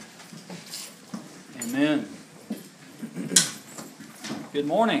Amen. Good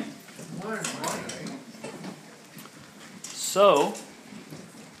morning. Good morning. So,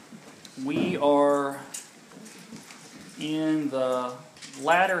 we are in the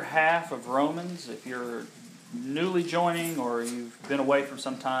latter half of Romans. If you're newly joining or you've been away for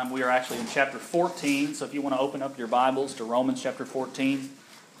some time, we are actually in chapter 14. So if you want to open up your Bibles to Romans chapter 14,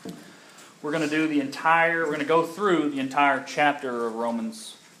 we're going to go through the entire chapter of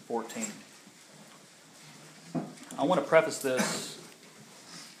Romans 14. I want to preface this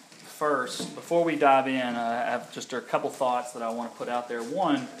first. Before we dive in, I have just a couple thoughts that I want to put out there.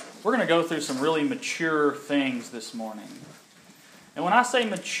 One, we're going to go through some really mature things this morning. And when I say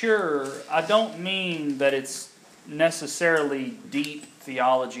mature, I don't mean that it's necessarily deep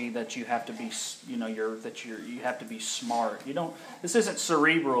theology that you have to be, you have to be smart. This isn't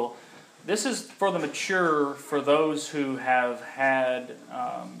cerebral. This is for the mature, for those who have had,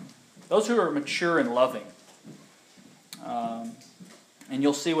 those who are mature and loving. And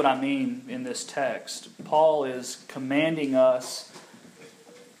you'll see what I mean in this text. Paul is commanding us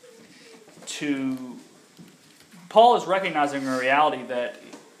Paul is recognizing a reality that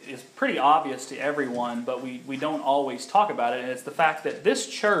is pretty obvious to everyone, but we don't always talk about it, and it's the fact that this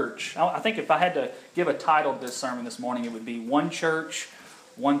church, I think if I had to give a title to this sermon this morning, it would be One Church,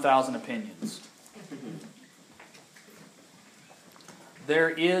 1,000 Opinions. There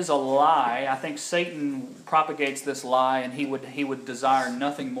is a lie. I think Satan propagates this lie, and he would desire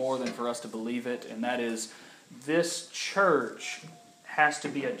nothing more than for us to believe it, and that is this church has to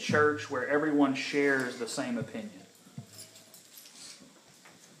be a church where everyone shares the same opinion.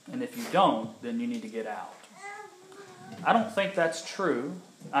 And if you don't, then you need to get out. I don't think that's true.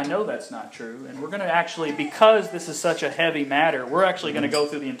 I know that's not true. And we're going to actually, because this is such a heavy matter, we're actually going to go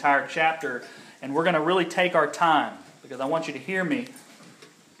through the entire chapter, and we're going to really take our time, because I want you to hear me.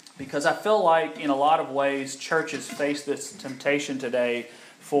 Because I feel like in a lot of ways churches face this temptation today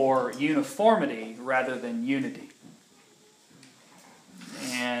for uniformity rather than unity.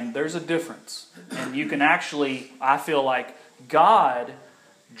 And there's a difference. And you can actually, I feel like God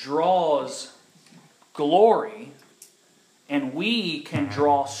draws glory, and we can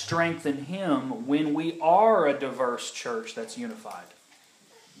draw strength in Him when we are a diverse church that's unified.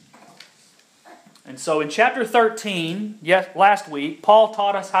 And so in chapter 13, last week, Paul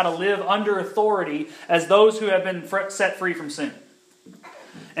taught us how to live under authority as those who have been set free from sin.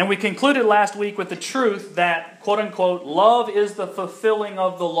 And we concluded last week with the truth that, quote-unquote, love is the fulfilling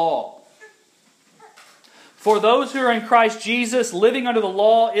of the law. For those who are in Christ Jesus, living under the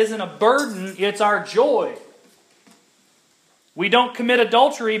law isn't a burden, it's our joy. We don't commit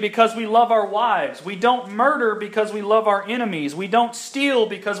adultery because we love our wives. We don't murder because we love our enemies. We don't steal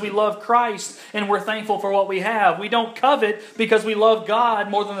because we love Christ and we're thankful for what we have. We don't covet because we love God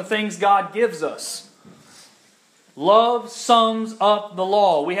more than the things God gives us. Love sums up the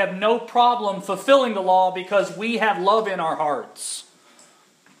law. We have no problem fulfilling the law because we have love in our hearts.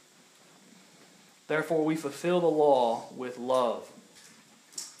 Therefore, we fulfill the law with love.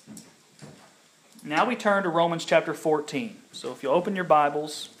 Now we turn to Romans chapter 14. So if you open your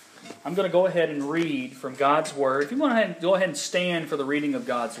Bibles, I'm going to go ahead and read from God's Word. If you want to go ahead and stand for the reading of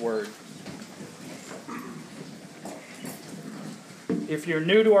God's Word. If you're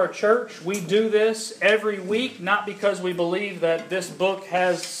new to our church, we do this every week, not because we believe that this book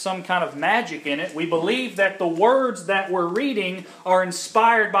has some kind of magic in it. We believe that the words that we're reading are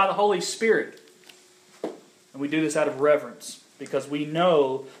inspired by the Holy Spirit. And we do this out of reverence, because we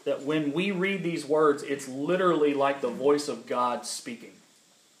know that when we read these words, it's literally like the voice of God speaking.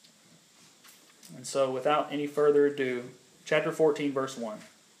 And so without any further ado, chapter 14, verse 1.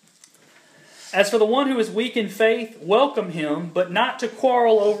 As for the one who is weak in faith, welcome him, but not to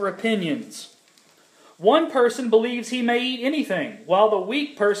quarrel over opinions. One person believes he may eat anything, while the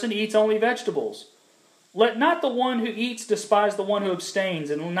weak person eats only vegetables. Let not the one who eats despise the one who abstains,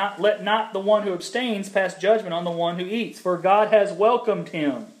 and let not the one who abstains pass judgment on the one who eats, for God has welcomed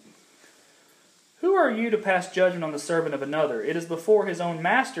him. Who are you to pass judgment on the servant of another? It is before his own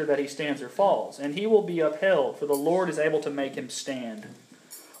master that he stands or falls, and he will be upheld, for the Lord is able to make him stand.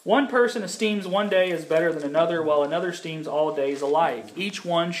 One person esteems one day as better than another, while another esteems all days alike. Each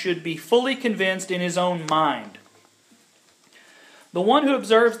one should be fully convinced in his own mind. The one who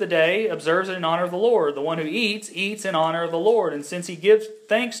observes the day observes it in honor of the Lord. The one who eats, eats in honor of the Lord. And since he gives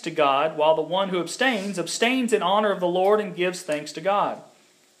thanks to God, while the one who abstains, abstains in honor of the Lord and gives thanks to God.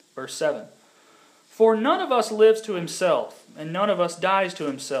 Verse 7. For none of us lives to himself, and none of us dies to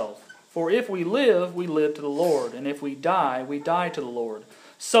himself. For if we live to the Lord, and if we die to the Lord.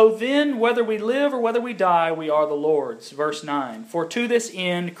 So then, whether we live or whether we die, we are the Lord's. Verse 9. For to this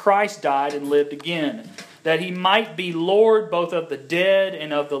end Christ died and lived again, that he might be Lord both of the dead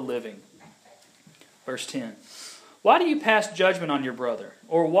and of the living. Verse 10. Why do you pass judgment on your brother?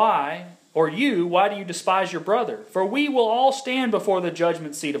 Why do you despise your brother? For we will all stand before the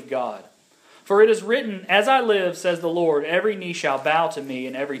judgment seat of God. For it is written, As I live, says the Lord, every knee shall bow to me,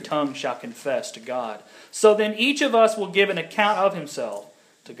 and every tongue shall confess to God. So then each of us will give an account of himself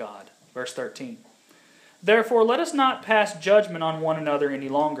to God. Verse 13. Therefore let us not pass judgment on one another any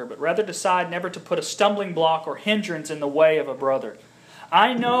longer, but rather decide never to put a stumbling block or hindrance in the way of a brother.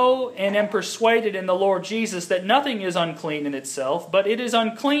 I know and am persuaded in the Lord Jesus that nothing is unclean in itself, but it is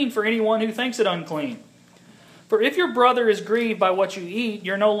unclean for anyone who thinks it unclean. For if your brother is grieved by what you eat,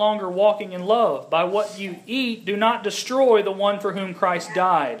 you're no longer walking in love. By what you eat, do not destroy the one for whom Christ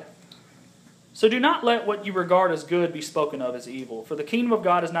died. So do not let what you regard as good be spoken of as evil. For the kingdom of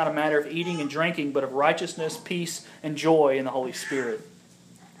God is not a matter of eating and drinking, but of righteousness, peace, and joy in the Holy Spirit.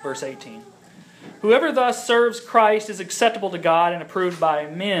 Verse 18. Whoever thus serves Christ is acceptable to God and approved by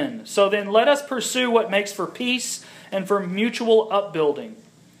men. So then let us pursue what makes for peace and for mutual upbuilding.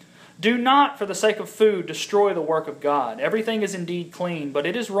 Do not, for the sake of food, destroy the work of God. Everything is indeed clean, but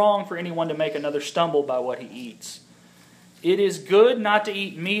it is wrong for anyone to make another stumble by what he eats. It is good not to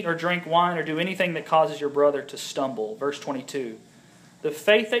eat meat or drink wine or do anything that causes your brother to stumble. Verse 22. The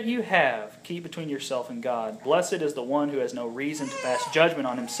faith that you have, keep between yourself and God. Blessed is the one who has no reason to pass judgment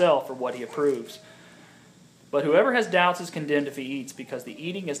on himself for what he approves. But whoever has doubts is condemned if he eats, because the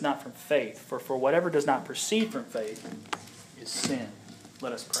eating is not from faith. For whatever does not proceed from faith is sin.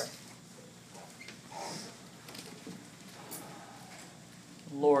 Let us pray.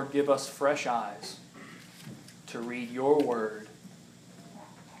 Lord, give us fresh eyes to read your word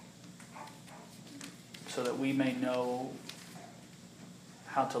so that we may know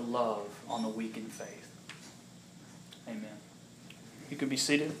how to love on the weak in faith. Amen. You can be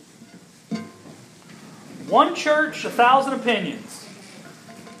seated. One church, 1,000 opinions.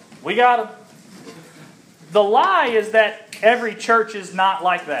 We got them. The lie is that every church is not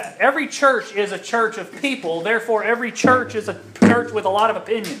like that. Every church is a church of people. Therefore, every church is a church with a lot of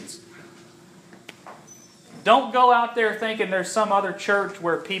opinions. Don't go out there thinking there's some other church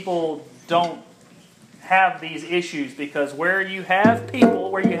where people don't have these issues, because where you have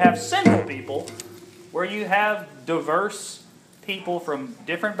people, where you have sinful people, where you have diverse people from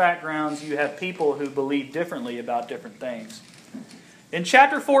different backgrounds, you have people who believe differently about different things. In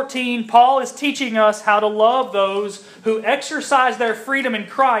chapter 14, Paul is teaching us how to love those who exercise their freedom in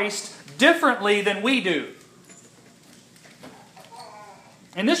Christ differently than we do.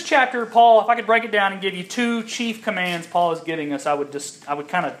 In this chapter, Paul, if I could break it down and give you two chief commands Paul is giving us, I would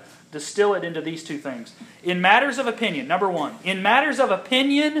kind of distill it into these two things. In matters of opinion, number one, in matters of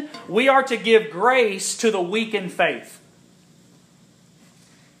opinion, we are to give grace to the weak in faith.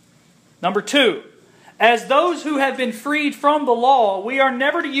 Number two, as those who have been freed from the law, we are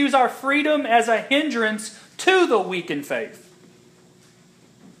never to use our freedom as a hindrance to the weak in faith.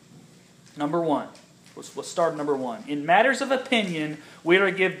 Number one. Let's start number one. In matters of opinion, we are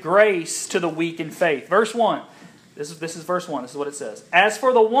to give grace to the weak in faith. Verse 1. This is verse 1. This is what it says. As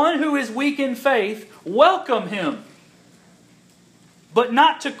for the one who is weak in faith, welcome him, but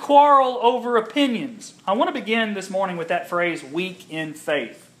not to quarrel over opinions. I want to begin this morning with that phrase, weak in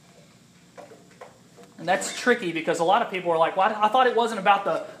faith. And that's tricky because a lot of people are like, well, I thought it wasn't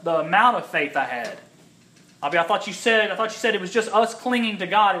about the amount of faith I had. I thought you said it was just us clinging to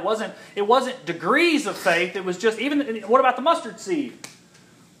God. It wasn't degrees of faith. It was just what about the mustard seed?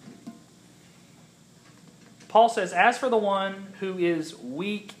 Paul says, as for the one who is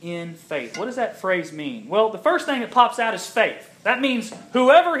weak in faith. What does that phrase mean? Well, the first thing that pops out is faith. That means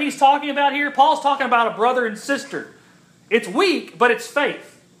whoever he's talking about here, Paul's talking about a brother and sister. It's weak, but it's faith.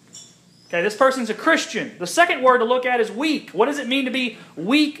 Okay, this person's a Christian. The second word to look at is weak. What does it mean to be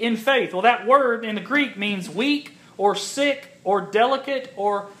weak in faith? Well, that word in the Greek means weak or sick or delicate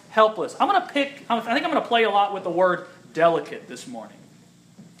or helpless. I think I'm going to play a lot with the word delicate this morning.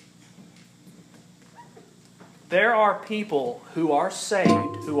 There are people who are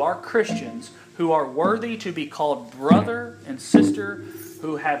saved, who are Christians, who are worthy to be called brother and sister,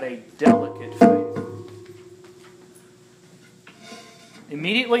 who have a delicate faith.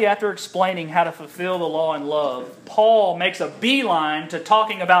 Immediately after explaining how to fulfill the law in love, Paul makes a beeline to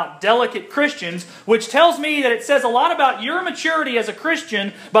talking about delicate Christians, which tells me that it says a lot about your maturity as a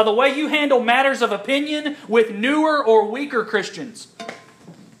Christian by the way you handle matters of opinion with newer or weaker Christians.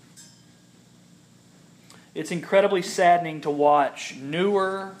 It's incredibly saddening to watch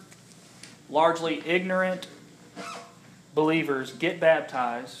newer, largely ignorant, believers get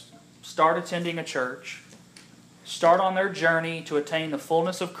baptized, start attending a church, start on their journey to attain the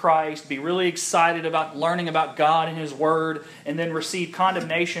fullness of Christ, be really excited about learning about God and His Word, and then receive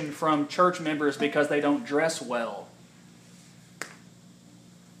condemnation from church members because they don't dress well.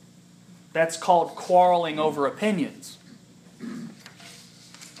 That's called quarreling over opinions.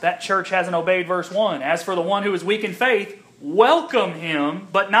 That church hasn't obeyed verse 1. As for the one who is weak in faith, welcome him,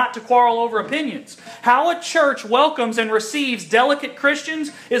 but not to quarrel over opinions. How a church welcomes and receives delicate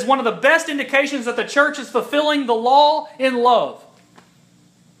Christians is one of the best indications that the church is fulfilling the law in love.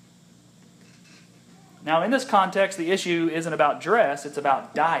 Now, in this context, the issue isn't about dress, it's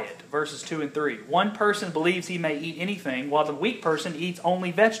about diet. Verses 2 and 3. One person believes he may eat anything, while the weak person eats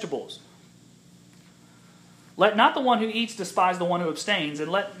only vegetables. Let not the one who eats despise the one who abstains,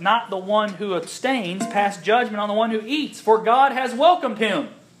 and let not the one who abstains pass judgment on the one who eats, for God has welcomed him.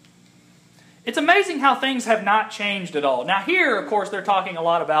 It's amazing how things have not changed at all. Now here, of course, they're talking a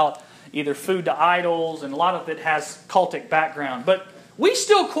lot about either food to idols, and a lot of it has cultic background. But we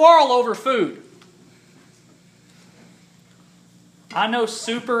still quarrel over food. I know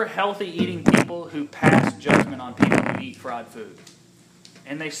super healthy eating people who pass judgment on people who eat fried food.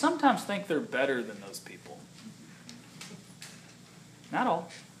 And they sometimes think they're better than those people. Not all.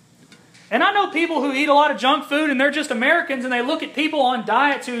 And I know people who eat a lot of junk food and they're just Americans and they look at people on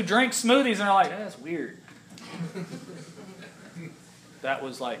diets who drink smoothies and they're like, that's weird. That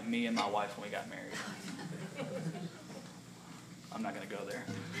was like me and my wife when we got married. I'm not going to go there.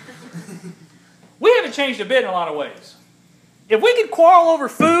 We haven't changed a bit in a lot of ways. If we can quarrel over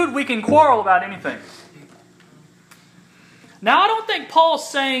food, we can quarrel about anything. Now, I don't think Paul's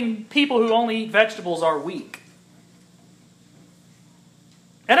saying people who only eat vegetables are weak.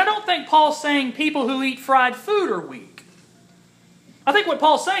 And I don't think Paul's saying people who eat fried food are weak. I think what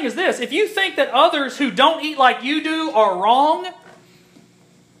Paul's saying is this: if you think that others who don't eat like you do are wrong,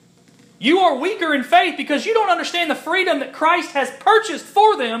 you are weaker in faith because you don't understand the freedom that Christ has purchased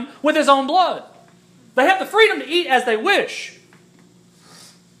for them with His own blood. They have the freedom to eat as they wish.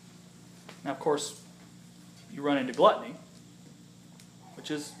 Now, of course, you run into gluttony,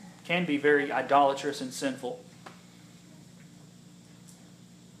 which can be very idolatrous and sinful.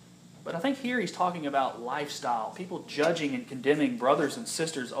 But I think here he's talking about lifestyle. People judging and condemning brothers and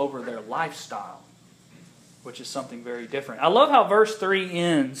sisters over their lifestyle, which is something very different. I love how verse 3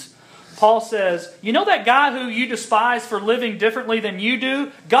 ends. Paul says, you know that guy who you despise for living differently than you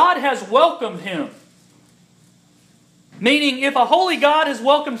do? God has welcomed him. Meaning, if a holy God has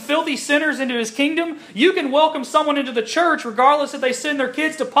welcomed filthy sinners into His kingdom, you can welcome someone into the church regardless if they send their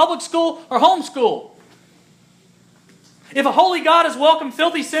kids to public school or homeschool. If a holy God has welcomed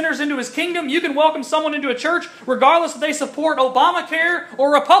filthy sinners into His kingdom, you can welcome someone into a church regardless if they support Obamacare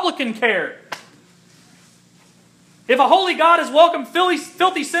or Republican care. If a holy God has welcomed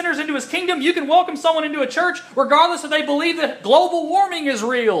filthy sinners into His kingdom, you can welcome someone into a church regardless if they believe that global warming is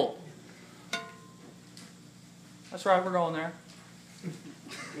real. That's right, we're going there.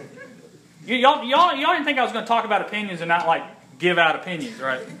 Y'all didn't think I was going to talk about opinions and not like give out opinions,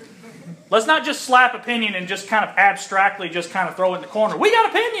 right? Let's not just slap opinion and just kind of abstractly just kind of throw it in the corner. We got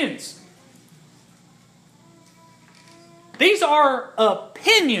opinions. These are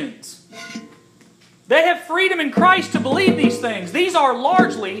opinions. They have freedom in Christ to believe these things. These are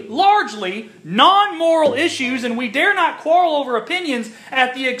largely non-moral issues, and we dare not quarrel over opinions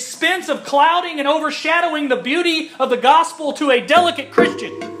at the expense of clouding and overshadowing the beauty of the gospel to a delicate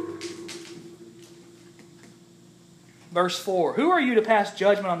Christian. Verse 4, who are you to pass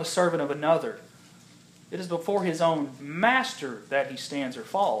judgment on the servant of another? It is before his own master that he stands or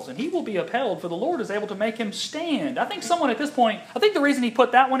falls, and he will be upheld, for the Lord is able to make him stand. I think someone at this point, I think the reason he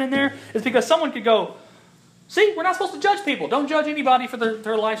put that one in there is because someone could go, see, we're not supposed to judge people. Don't judge anybody for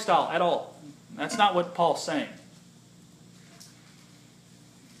their lifestyle at all. That's not what Paul's saying.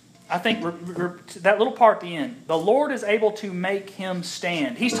 I think that little part at the end, the Lord is able to make him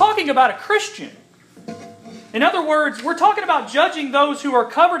stand. He's talking about a Christian. In other words, we're talking about judging those who are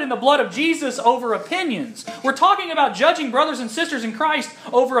covered in the blood of Jesus over opinions. We're talking about judging brothers and sisters in Christ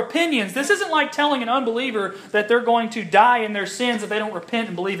over opinions. This isn't like telling an unbeliever that they're going to die in their sins if they don't repent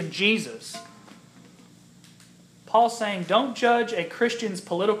and believe in Jesus. Paul's saying, don't judge a Christian's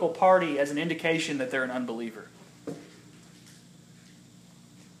political party as an indication that they're an unbeliever.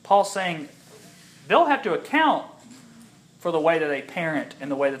 Paul's saying, they'll have to account for the way that they parent and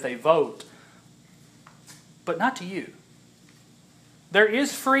the way that they vote, but not to you. There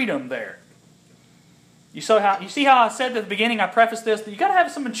is freedom there. You see how I said at the beginning, I prefaced this, that you've got to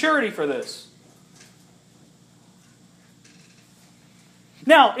have some maturity for this.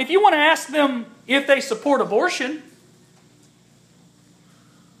 Now, if you want to ask them if they support abortion,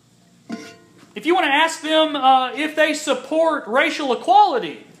 If you want to ask them if they support racial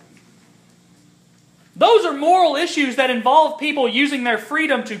equality, those are moral issues that involve people using their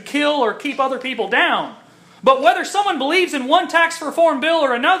freedom to kill or keep other people down. But whether someone believes in one tax reform bill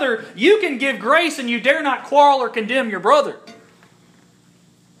or another, you can give grace and you dare not quarrel or condemn your brother.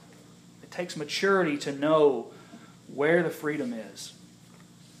 It takes maturity to know where the freedom is.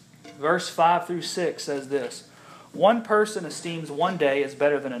 Verse 5 through 6 says this: one person esteems one day as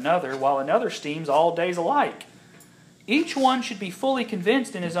better than another, while another esteems all days alike. Each one should be fully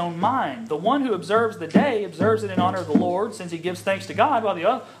convinced in his own mind. The one who observes the day observes it in honor of the Lord, since he gives thanks to God, while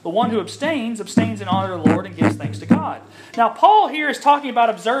the one who abstains in honor of the Lord and gives thanks to God. Now, Paul here is talking about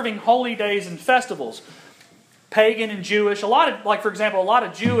observing holy days and festivals. Pagan and Jewish, for example, a lot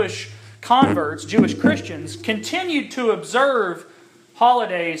of Jewish converts, Jewish Christians, continued to observe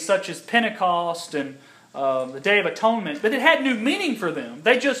holidays such as Pentecost and the Day of Atonement, but it had new meaning for them.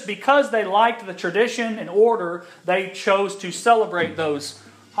 They just, because they liked the tradition and order, they chose to celebrate those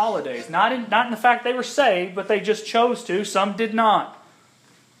holidays. Not in the fact they were saved, but they just chose to. Some did not.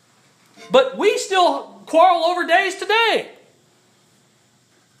 But we still quarrel over days today.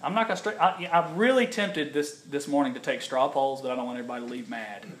 I'm not going to. I'm really tempted this morning to take straw polls, but I don't want everybody to leave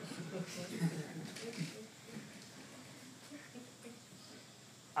mad.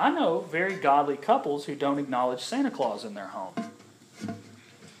 I know very godly couples who don't acknowledge Santa Claus in their home.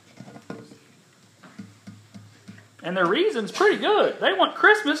 And their reason's pretty good. They want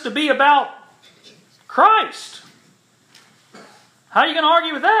Christmas to be about Christ. How are you going to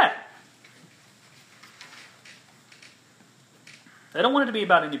argue with that? They don't want it to be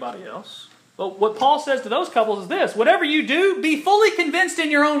about anybody else. But what Paul says to those couples is this: whatever you do, be fully convinced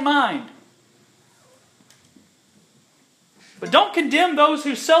in your own mind. But don't condemn those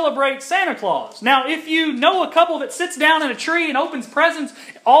who celebrate Santa Claus. Now, if you know a couple that sits down in a tree and opens presents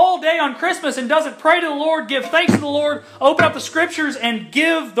all day on Christmas and doesn't pray to the Lord, give thanks to the Lord, open up the Scriptures and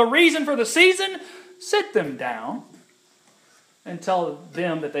give the reason for the season, sit them down and tell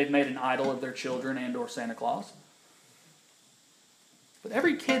them that they've made an idol of their children and or Santa Claus. But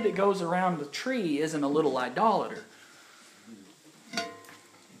every kid that goes around the tree isn't a little idolater.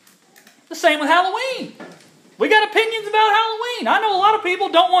 The same with Halloween. We got opinions about Halloween. I know a lot of people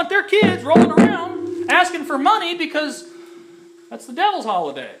don't want their kids rolling around asking for money because that's the devil's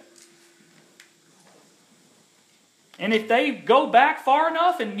holiday. And if they go back far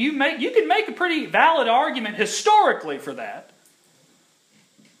enough, and you can make a pretty valid argument historically for that.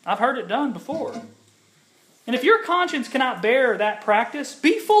 I've heard it done before. And if your conscience cannot bear that practice,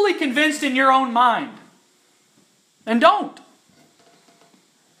 be fully convinced in your own mind. And don't.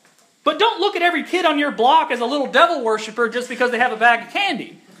 But don't look at every kid on your block as a little devil worshiper just because they have a bag of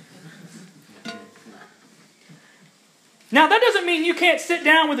candy. Now, that doesn't mean you can't sit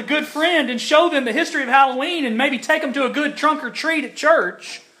down with a good friend and show them the history of Halloween and maybe take them to a good trunk or treat at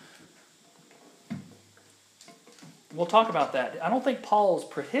church. We'll talk about that. I don't think Paul's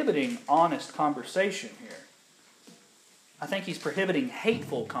prohibiting honest conversation here. I think he's prohibiting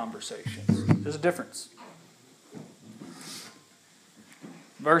hateful conversations. There's a difference.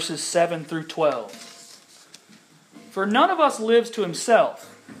 Verses 7 through 12. For none of us lives to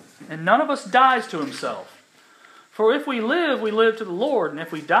himself, and none of us dies to himself. For if we live to the Lord, and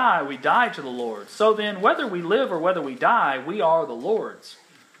if we die to the Lord. So then, whether we live or whether we die, we are the Lord's.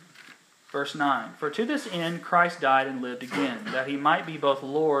 Verse 9. For to this end Christ died and lived again, that he might be both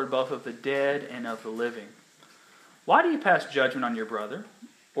Lord, both of the dead and of the living. Why do you pass judgment on your brother?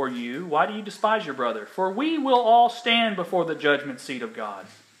 Or you, why do you despise your brother? For we will all stand before the judgment seat of God.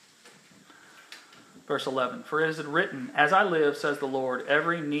 Verse 11. For it is written, as I live, says the Lord,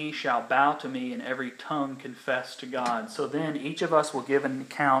 every knee shall bow to me and every tongue confess to God. So then each of us will give an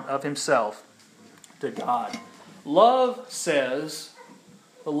account of himself to God. Love says,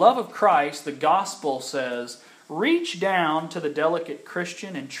 the love of Christ, the gospel says, reach down to the delicate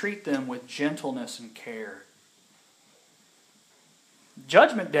Christian and treat them with gentleness and care.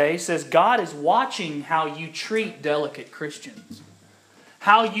 Judgment Day says God is watching how you treat delicate Christians,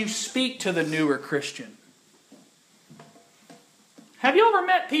 how you speak to the newer Christian. Have you ever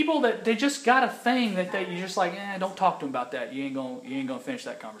met people that they just got a thing that you're just like, don't talk to them about that. You ain't gonna finish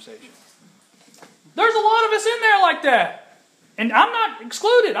that conversation. There's a lot of us in there like that, and I'm not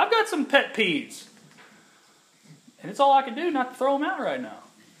excluded. I've got some pet peeves, and it's all I can do not to throw them out right now.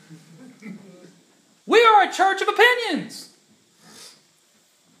 We are a church of opinions.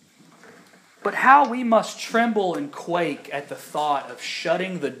 But how we must tremble and quake at the thought of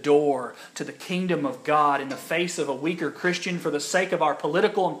shutting the door to the kingdom of God in the face of a weaker Christian for the sake of our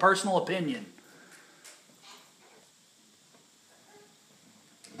political and personal opinion.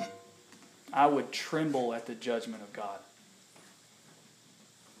 I would tremble at the judgment of God.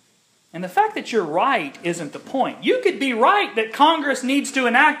 And the fact that you're right isn't the point. You could be right that Congress needs to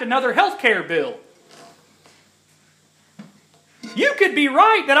enact another health care bill. You could be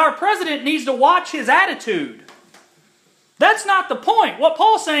right that our president needs to watch his attitude. That's not the point. What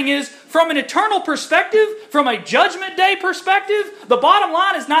Paul's saying is, from an eternal perspective, from a judgment day perspective, the bottom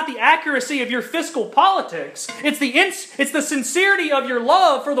line is not the accuracy of your fiscal politics. It's the sincerity of your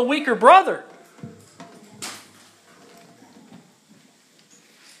love for the weaker brother.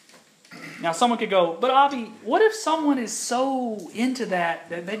 Now someone could go, but Avi, what if someone is so into that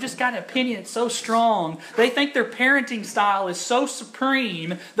they've just got an opinion that's so strong, they think their parenting style is so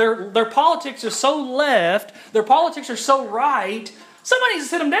supreme, their politics are so left, their politics are so right, somebody needs to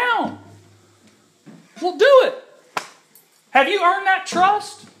sit them down. Well, do it. Have you earned that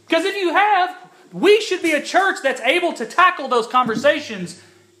trust? Because if you have, we should be a church that's able to tackle those conversations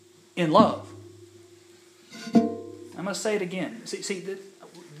in love. I'm going to say it again. See,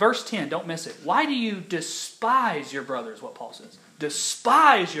 verse 10, don't miss it. Why do you despise your brother, is what Paul says.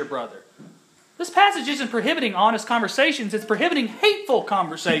 Despise your brother. This passage isn't prohibiting honest conversations, it's prohibiting hateful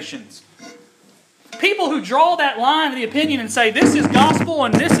conversations. People who draw that line of the opinion and say, this is gospel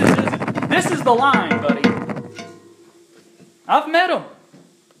and this is the line, buddy. I've met them.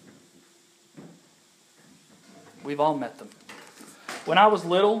 We've all met them. When I was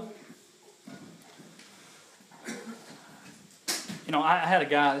little, I had a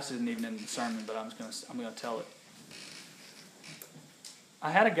guy, this isn't even in the sermon, but I'm going to tell it.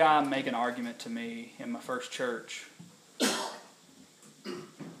 I had a guy make an argument to me in my first church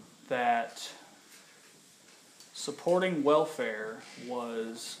that supporting welfare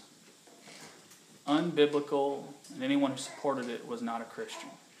was unbiblical, and anyone who supported it was not a Christian.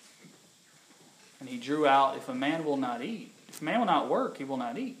 And he drew out, if a man will not work, he will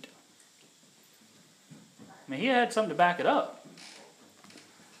not eat. I mean, he had something to back it up.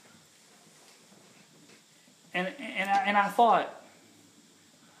 And I thought,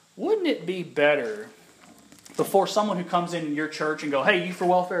 wouldn't it be better before someone who comes in your church and go, hey, you for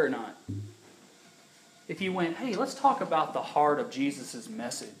welfare or not? If you went, hey, let's talk about the heart of Jesus'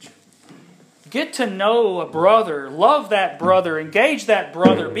 message. Get to know a brother, love that brother, engage that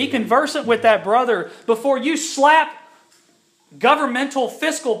brother, be conversant with that brother before you slap governmental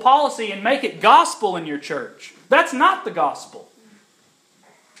fiscal policy and make it gospel in your church. That's not the gospel.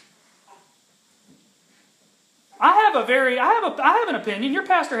 I have an opinion. Your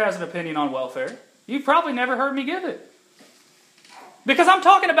pastor has an opinion on welfare. You've probably never heard me give it. Because I'm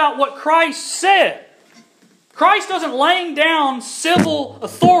talking about what Christ said. Christ wasn't laying down civil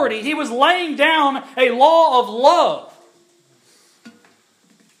authority. He was laying down a law of love.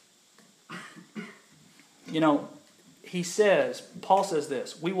 Paul says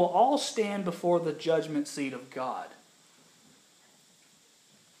this, we will all stand before the judgment seat of God.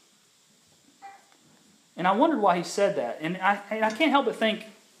 And I wondered why he said that. And I can't help but think,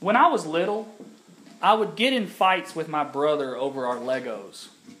 when I was little, I would get in fights with my brother over our Legos.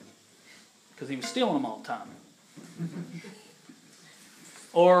 Because he was stealing them all the time.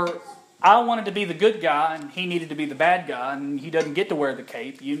 Or I wanted to be the good guy and he needed to be the bad guy, and he doesn't get to wear the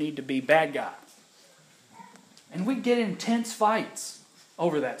cape. You need to be bad guy. And we'd get intense fights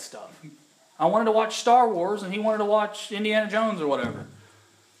over that stuff. I wanted to watch Star Wars and he wanted to watch Indiana Jones or whatever.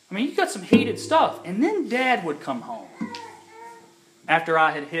 I mean, you got some heated stuff. And then Dad would come home after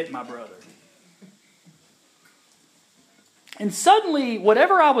I had hit my brother. And suddenly,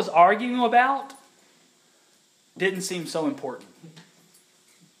 whatever I was arguing about didn't seem so important.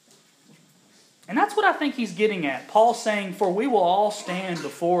 And that's what I think he's getting at. Paul's saying, for we will all stand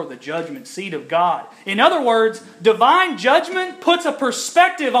before the judgment seat of God. In other words, divine judgment puts a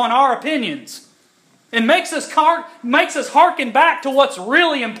perspective on our opinions. And makes us hearken back to what's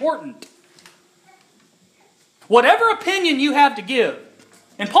really important. Whatever opinion you have to give.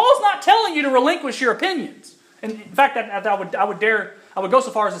 And Paul's not telling you to relinquish your opinions. And in fact, I would go so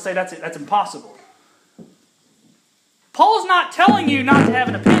far as to say that's impossible. Paul's not telling you not to have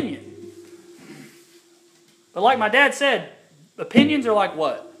an opinion. But like my dad said, opinions are like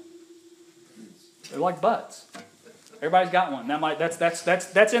what? They're like butts. Everybody's got one.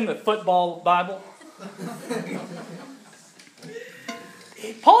 That's in the football Bible.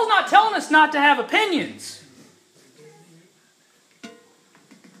 Paul's not telling us not to have opinions.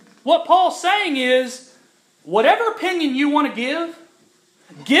 What Paul's saying is, whatever opinion you want to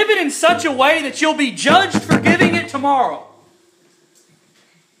give it in such a way that you'll be judged for giving it tomorrow.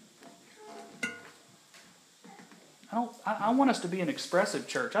 I want us to be an expressive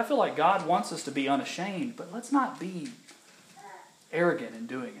church. I feel like God wants us to be unashamed, but let's not be arrogant in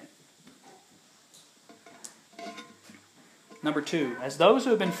doing it. Number 2, as those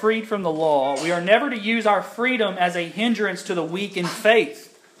who have been freed from the law, we are never to use our freedom as a hindrance to the weak in faith.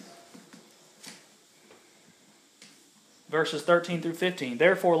 Verses 13 through 15.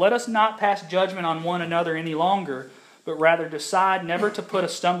 Therefore, let us not pass judgment on one another any longer, but rather decide never to put a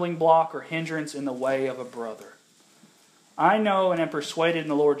stumbling block or hindrance in the way of a brother. I know and am persuaded in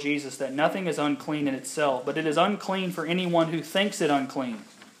the Lord Jesus that nothing is unclean in itself, but it is unclean for anyone who thinks it unclean.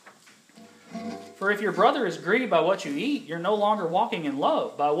 For if your brother is grieved by what you eat, you're no longer walking in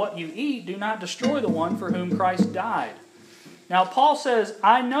love. By what you eat, do not destroy the one for whom Christ died. Now, Paul says,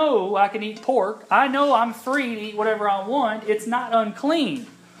 I know I can eat pork. I know I'm free to eat whatever I want. It's not unclean.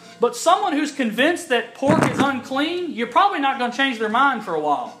 But someone who's convinced that pork is unclean, you're probably not going to change their mind for a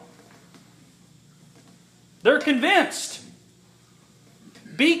while. They're convinced.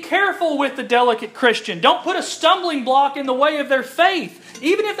 Be careful with the delicate Christian. Don't put a stumbling block in the way of their faith,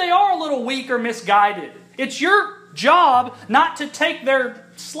 even if they are a little weak or misguided. It's your job not to take their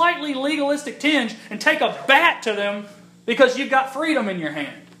slightly legalistic tinge and take a bat to them because you've got freedom in your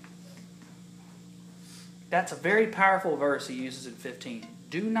hand. That's a very powerful verse he uses in 15.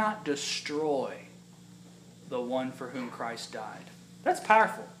 Do not destroy the one for whom Christ died. That's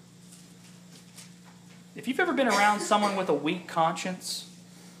powerful. If you've ever been around someone with a weak conscience,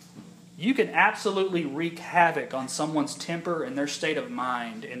 you can absolutely wreak havoc on someone's temper and their state of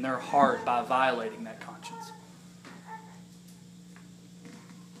mind and their heart by violating that conscience.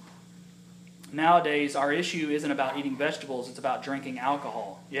 Nowadays, our issue isn't about eating vegetables, it's about drinking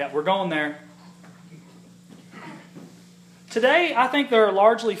alcohol. Yeah, we're going there. Today, I think there are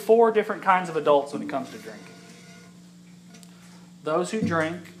largely 4 different kinds of adults when it comes to drinking. Those who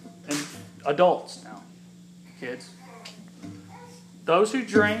drink, and adults now, kids. Those who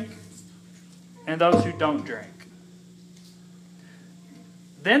drink, and those who don't drink.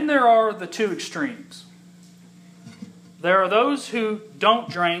 Then there are the 2 extremes. There are those who don't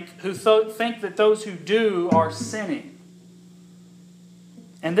drink, who think that those who do are sinning.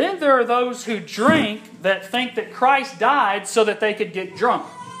 And then there are those who drink that think that Christ died so that they could get drunk.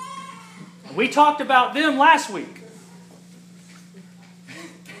 We talked about them last week.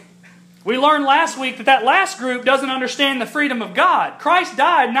 We learned last week that that last group doesn't understand the freedom of God. Christ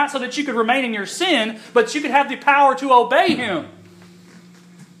died not so that you could remain in your sin, but you could have the power to obey Him.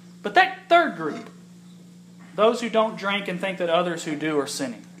 But that third group, those who don't drink and think that others who do are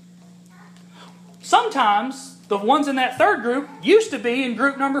sinning. Sometimes the ones in that third group used to be in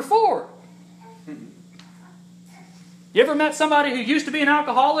group number 4. You ever met somebody who used to be an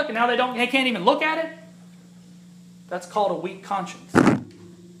alcoholic and now they can't even look at it? That's called a weak conscience.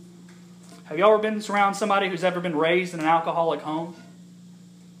 Have you ever been around somebody who's ever been raised in an alcoholic home?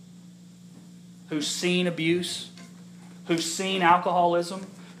 Who's seen abuse? Who's seen alcoholism?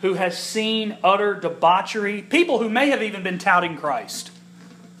 Who has seen utter debauchery? People who may have even been touting Christ.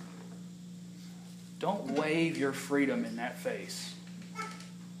 Don't wave your freedom in that face.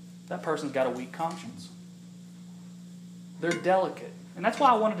 That person's got a weak conscience. They're delicate. And that's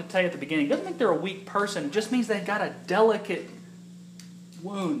why I wanted to tell you at the beginning, it doesn't mean they're a weak person. It just means they've got a delicate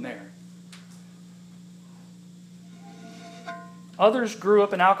wound there. Others grew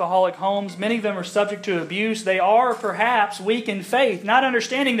up in alcoholic homes. Many of them are subject to abuse. They are perhaps weak in faith, not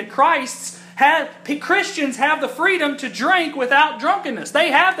understanding that Christians have the freedom to drink without drunkenness.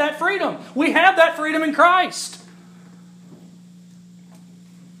 They have that freedom. We have that freedom in Christ.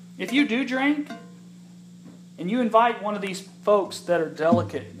 If you do drink, and you invite one of these folks that are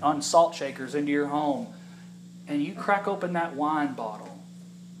delicate on salt shakers into your home, and you crack open that wine bottle,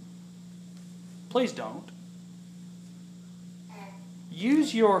 please don't.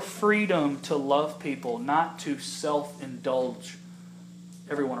 Use your freedom to love people, not to self-indulge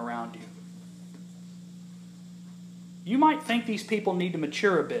everyone around you. You might think these people need to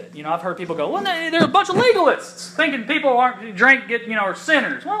mature a bit. You know, I've heard people go, well, they're a bunch of legalists, thinking people are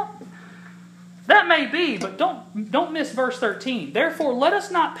sinners. Well, that may be, but don't miss verse 13. Therefore, let us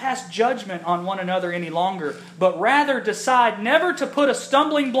not pass judgment on one another any longer, but rather decide never to put a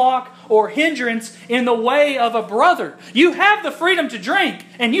stumbling block or hindrance in the way of a brother. You have the freedom to drink,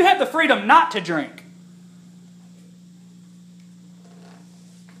 and you have the freedom not to drink.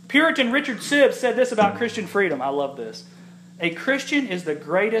 Puritan Richard Sibbes said this about Christian freedom. I love this. A Christian is the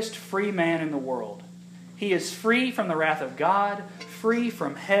greatest free man in the world. He is free from the wrath of God, free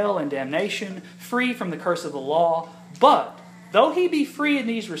from hell and damnation, free from the curse of the law. But, though he be free in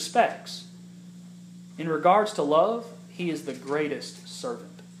these respects, in regards to love, he is the greatest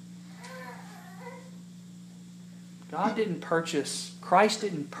servant. Christ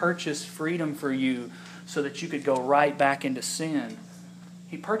didn't purchase freedom for you so that you could go right back into sin.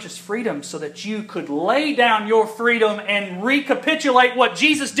 He purchased freedom so that you could lay down your freedom and recapitulate what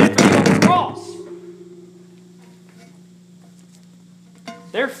Jesus did for you on the cross.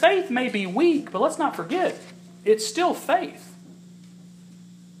 Their faith may be weak, but let's not forget, it's still faith.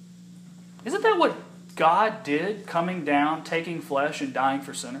 Isn't that what God did, coming down, taking flesh, and dying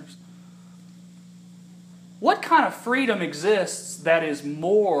for sinners? What kind of freedom exists that is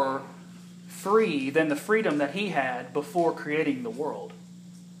more free than the freedom that He had before creating the world?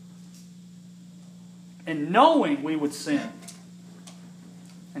 And knowing we would sin,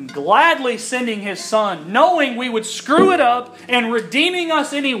 and gladly sending His Son, knowing we would screw it up and redeeming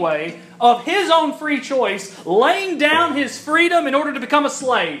us anyway, of His own free choice, laying down His freedom in order to become a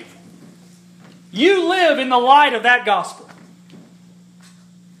slave. You live in the light of that gospel.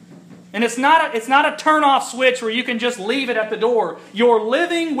 And it's not a turn-off switch where you can just leave it at the door. You're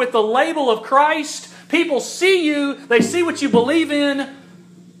living with the label of Christ. People see you. They see what you believe in.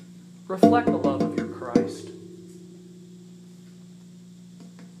 Reflect the love of your Christ.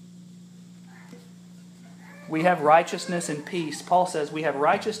 We have righteousness and peace. Paul says we have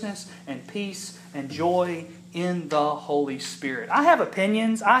righteousness and peace and joy in the Holy Spirit. I have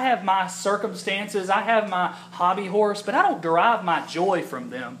opinions. I have my circumstances. I have my hobby horse, but I don't derive my joy from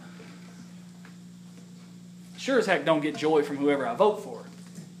them. Sure as heck don't get joy from whoever I vote for.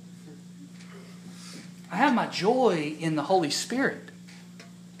 I have my joy in the Holy Spirit.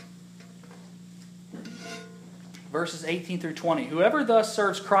 Verses 18 through 20. Whoever thus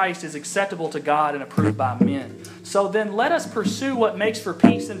serves Christ is acceptable to God and approved by men. So then let us pursue what makes for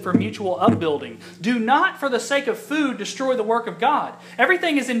peace and for mutual upbuilding. Do not for the sake of food destroy the work of God.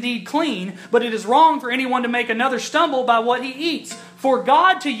 Everything is indeed clean, but it is wrong for anyone to make another stumble by what he eats. For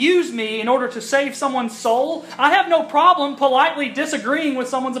God to use me in order to save someone's soul, I have no problem politely disagreeing with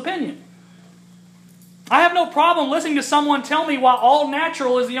someone's opinion. I have no problem listening to someone tell me why all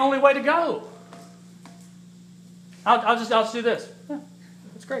natural is the only way to go. I'll just do this. Yeah,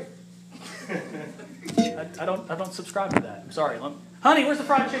 that's great. I don't subscribe to that. I'm sorry. Honey, where's the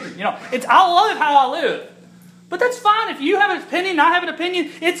fried chicken? I love how I live. But that's fine. If you have an opinion, I have an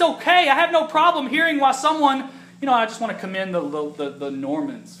opinion, it's okay. I have no problem hearing why someone, I just want to commend the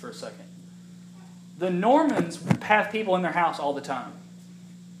Normans for a second. The Normans have people in their house all the time.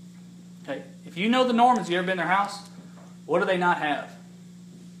 Okay, if you know the Normans, you ever been in their house? What do they not have?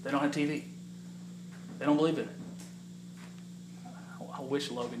 They don't have TV. They don't believe in it. I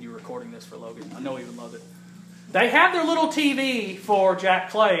wish, Logan, you were recording this for Logan. I know he would love it. They have their little TV for Jack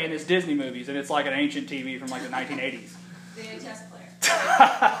Clay in his Disney movies, and it's like an ancient TV from like the 1980s. The chess player.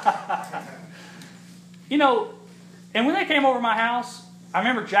 And when they came over to my house, I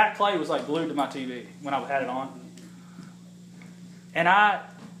remember Jack Clay was like glued to my TV when I had it on. And I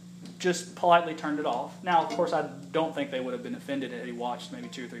just politely turned it off. Now, of course, I don't think they would have been offended had he watched maybe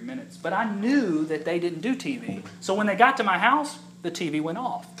 2 or 3 minutes. But I knew that they didn't do TV. So when they got to my house, the TV went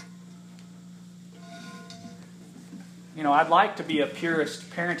off. I'd like to be a purist,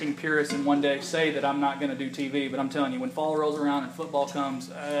 parenting purist, and one day say that I'm not going to do TV. But I'm telling you, when fall rolls around and football comes,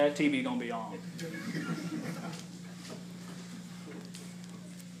 TV going to be on.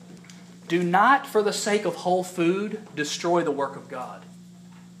 Do not, for the sake of whole food, destroy the work of God.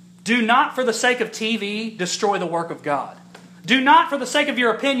 Do not, for the sake of TV, destroy the work of God. Do not, for the sake of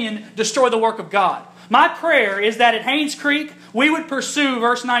your opinion, destroy the work of God. My prayer is that at Haynes Creek, we would pursue,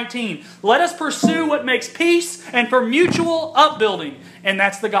 verse 19, let us pursue what makes peace and for mutual upbuilding, and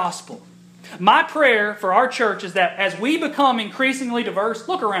that's the gospel. My prayer for our church is that as we become increasingly diverse,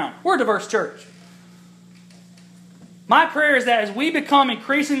 look around, we're a diverse church. My prayer is that as we become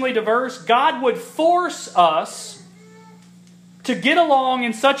increasingly diverse, God would force us to get along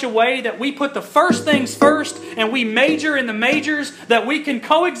in such a way that we put the first things first and we major in the majors, that we can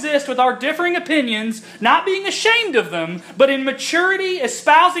coexist with our differing opinions, not being ashamed of them, but in maturity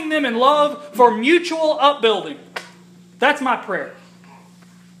espousing them in love for mutual upbuilding. That's my prayer.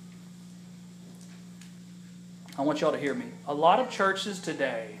 I want y'all to hear me. A lot of churches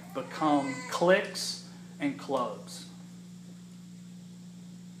today become cliques and clubs.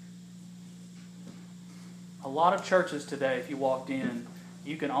 A lot of churches today, if you walked in,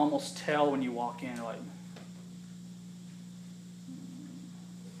 you can almost tell when you walk in, like,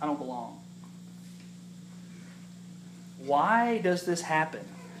 I don't belong. Why does this happen?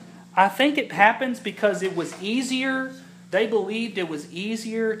 I think it happens because it was easier, they believed it was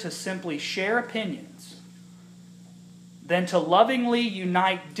easier to simply share opinions than to lovingly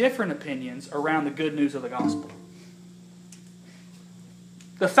unite different opinions around the good news of the gospel.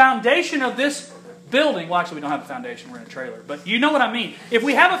 The foundation of this building, well, actually we don't have a foundation, we're in a trailer, but you know what I mean. If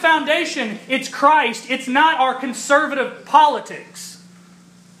we have a foundation, it's Christ, it's not our conservative politics.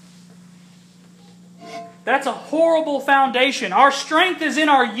 That's a horrible foundation. Our strength is in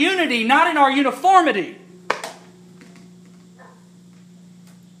our unity, not in our uniformity.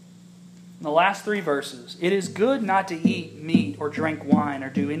 In the last 3 verses, it is good not to eat meat or drink wine or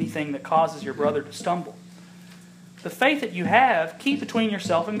do anything that causes your brother to stumble. The faith that you have, keep between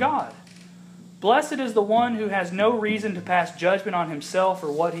yourself and God. Blessed is the one who has no reason to pass judgment on himself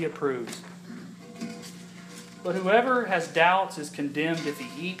or what he approves. But whoever has doubts is condemned if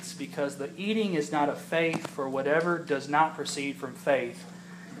he eats, because the eating is not of faith, for whatever does not proceed from faith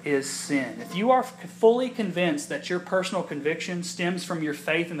is sin. If you are fully convinced that your personal conviction stems from your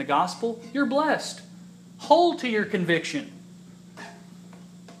faith in the gospel, you're blessed. Hold to your conviction.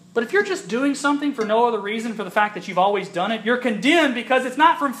 But if you're just doing something for no other reason, for the fact that you've always done it, you're condemned because it's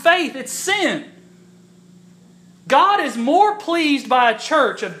not from faith, it's sin. God is more pleased by a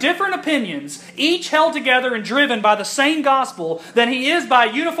church of different opinions, each held together and driven by the same gospel, than He is by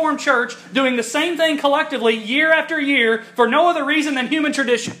a uniform church doing the same thing collectively year after year for no other reason than human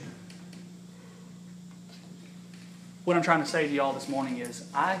tradition. What I'm trying to say to you all this morning is,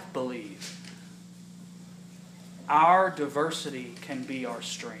 I believe our diversity can be our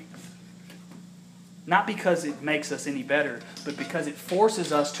strength. Not because it makes us any better, but because it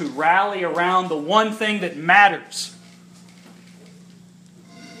forces us to rally around the one thing that matters.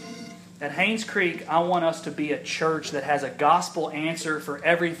 At Haynes Creek, I want us to be a church that has a gospel answer for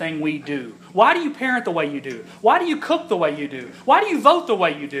everything we do. Why do you parent the way you do? Why do you cook the way you do? Why do you vote the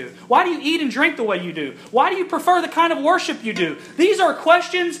way you do? Why do you eat and drink the way you do? Why do you prefer the kind of worship you do? These are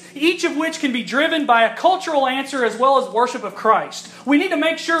questions, each of which can be driven by a cultural answer as well as worship of Christ. We need to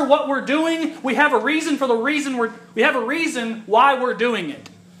make sure what we're doing, we have a reason for the reason we have a reason why we're doing it.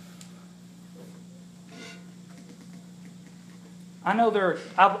 I know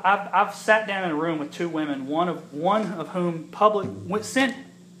I've sat down in a room with 2 women, one of whom sent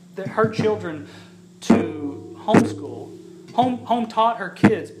her children to homeschool, home taught her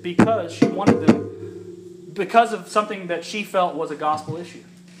kids because she wanted them, because of something that she felt was a gospel issue.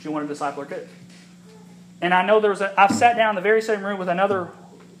 She wanted to disciple her kids. And I know I've sat down in the very same room with another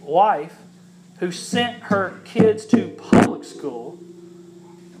wife who sent her kids to public school,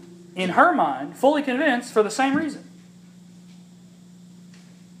 in her mind, fully convinced for the same reason.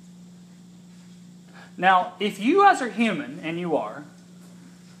 Now, if you guys are human, and you are,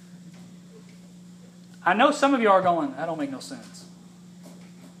 I know some of you are going, that don't make no sense.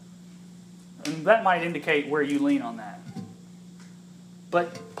 And that might indicate where you lean on that.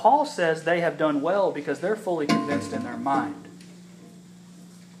 But Paul says they have done well because they're fully convinced in their mind.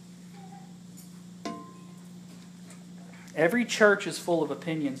 Every church is full of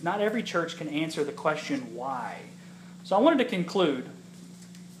opinions. Not every church can answer the question, why? So I wanted to conclude.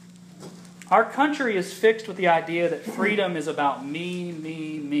 Our country is fixed with the idea that freedom is about me,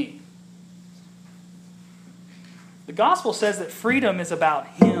 me, me. The gospel says that freedom is about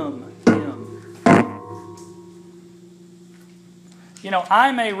Him, Him. You know,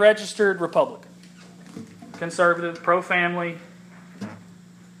 I'm a registered Republican. Conservative, pro-family,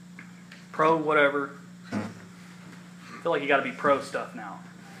 pro-whatever. I feel like you got to be pro-stuff now.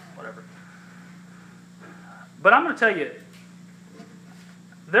 Whatever. But I'm going to tell you,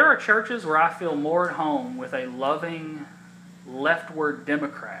 there are churches where I feel more at home with a loving, leftward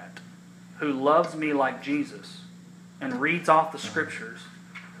Democrat who loves me like Jesus and reads off the Scriptures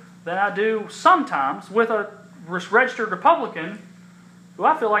than I do sometimes with a registered Republican who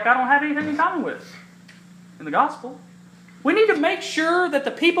I feel like I don't have anything in common with in the gospel. We need to make sure that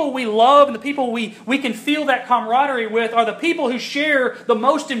the people we love and the people we can feel that camaraderie with are the people who share the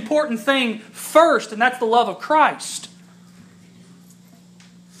most important thing first, and that's the love of Christ.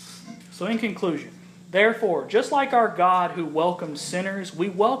 So in conclusion, therefore, just like our God who welcomes sinners, we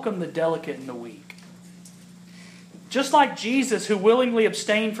welcome the delicate and the weak. Just like Jesus who willingly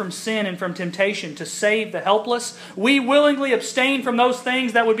abstained from sin and from temptation to save the helpless, we willingly abstain from those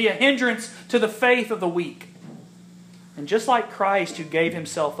things that would be a hindrance to the faith of the weak. And just like Christ who gave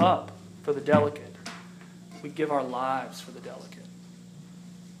Himself up for the delicate, we give our lives for the delicate.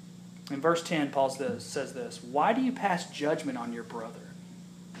 In verse 10, Paul says this, why do you pass judgment on your brother?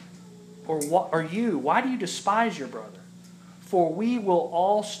 Or why do you despise your brother? For we will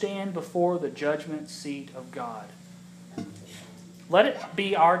all stand before the judgment seat of God. Let it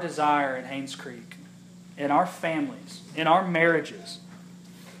be our desire at Haynes Creek, in our families, in our marriages,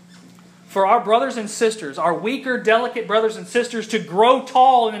 for our brothers and sisters, our weaker, delicate brothers and sisters, to grow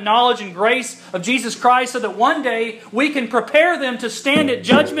tall in the knowledge and grace of Jesus Christ so that one day we can prepare them to stand at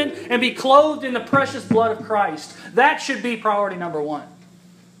judgment and be clothed in the precious blood of Christ. That should be priority number 1.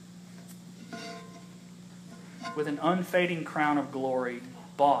 With an unfading crown of glory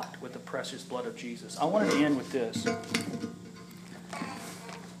bought with the precious blood of Jesus. I wanted to end with this.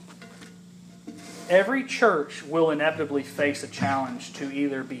 Every church will inevitably face a challenge to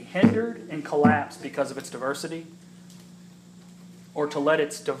either be hindered and collapse because of its diversity, or to let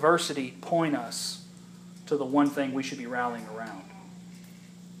its diversity point us to the one thing we should be rallying around.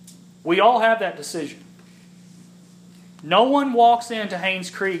 We all have that decision. No one walks into Haynes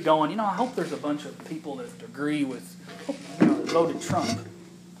Creek going, I hope there's a bunch of people that agree with, that voted Trump.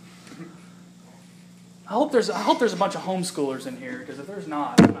 I hope there's a bunch of homeschoolers in here, because if there's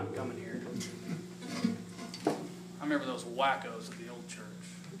not, I'm not coming here. I remember those wackos at the old church.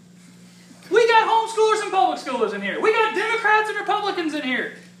 We got homeschoolers and public schoolers in here. We got Democrats and Republicans in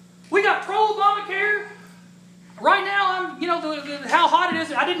here. We got pro-Obamacare. Right now, how hot it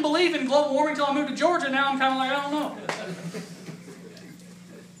is. I didn't believe in global warming until I moved to Georgia. Now I'm kind of like, I don't know.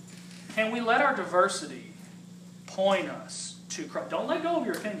 Can we let our diversity point us to Christ? Don't let go of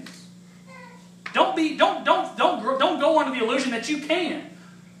your opinions. Don't go under the illusion that you can.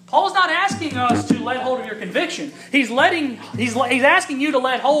 Paul's not asking us to let hold of your conviction. He's asking you to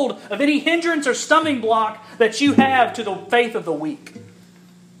let hold of any hindrance or stumbling block that you have to the faith of the weak.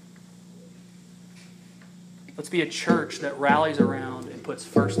 Let's be a church that rallies around and puts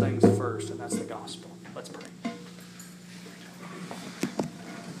first things first, and that's the gospel. Let's pray.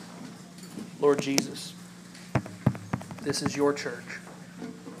 Lord Jesus, this is your church.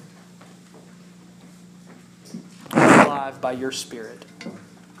 Alive by your Spirit.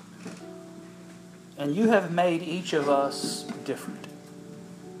 And you have made each of us different.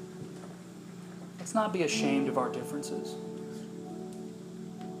 Let's not be ashamed of our differences.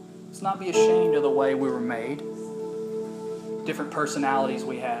 Let's not be ashamed of the way we were made. Different personalities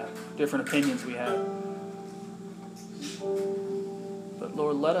we have. Different opinions we have. But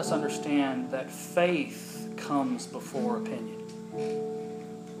Lord, let us understand that faith comes before opinion.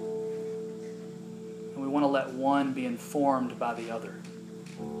 And we want to let one be informed by the other.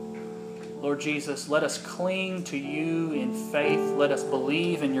 Lord Jesus, let us cling to you in faith. Let us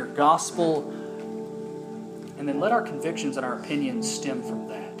believe in your gospel. And then let our convictions and our opinions stem from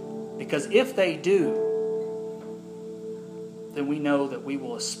that. Because if they do, then we know that we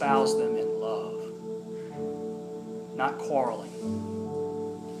will espouse them in love. Not quarreling.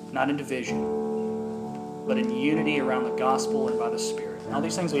 Not in division. But in unity around the gospel and by the Spirit. And all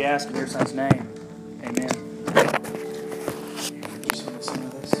these things we ask in your Son's name. Amen.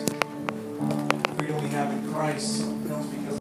 Freedom we have in Christ.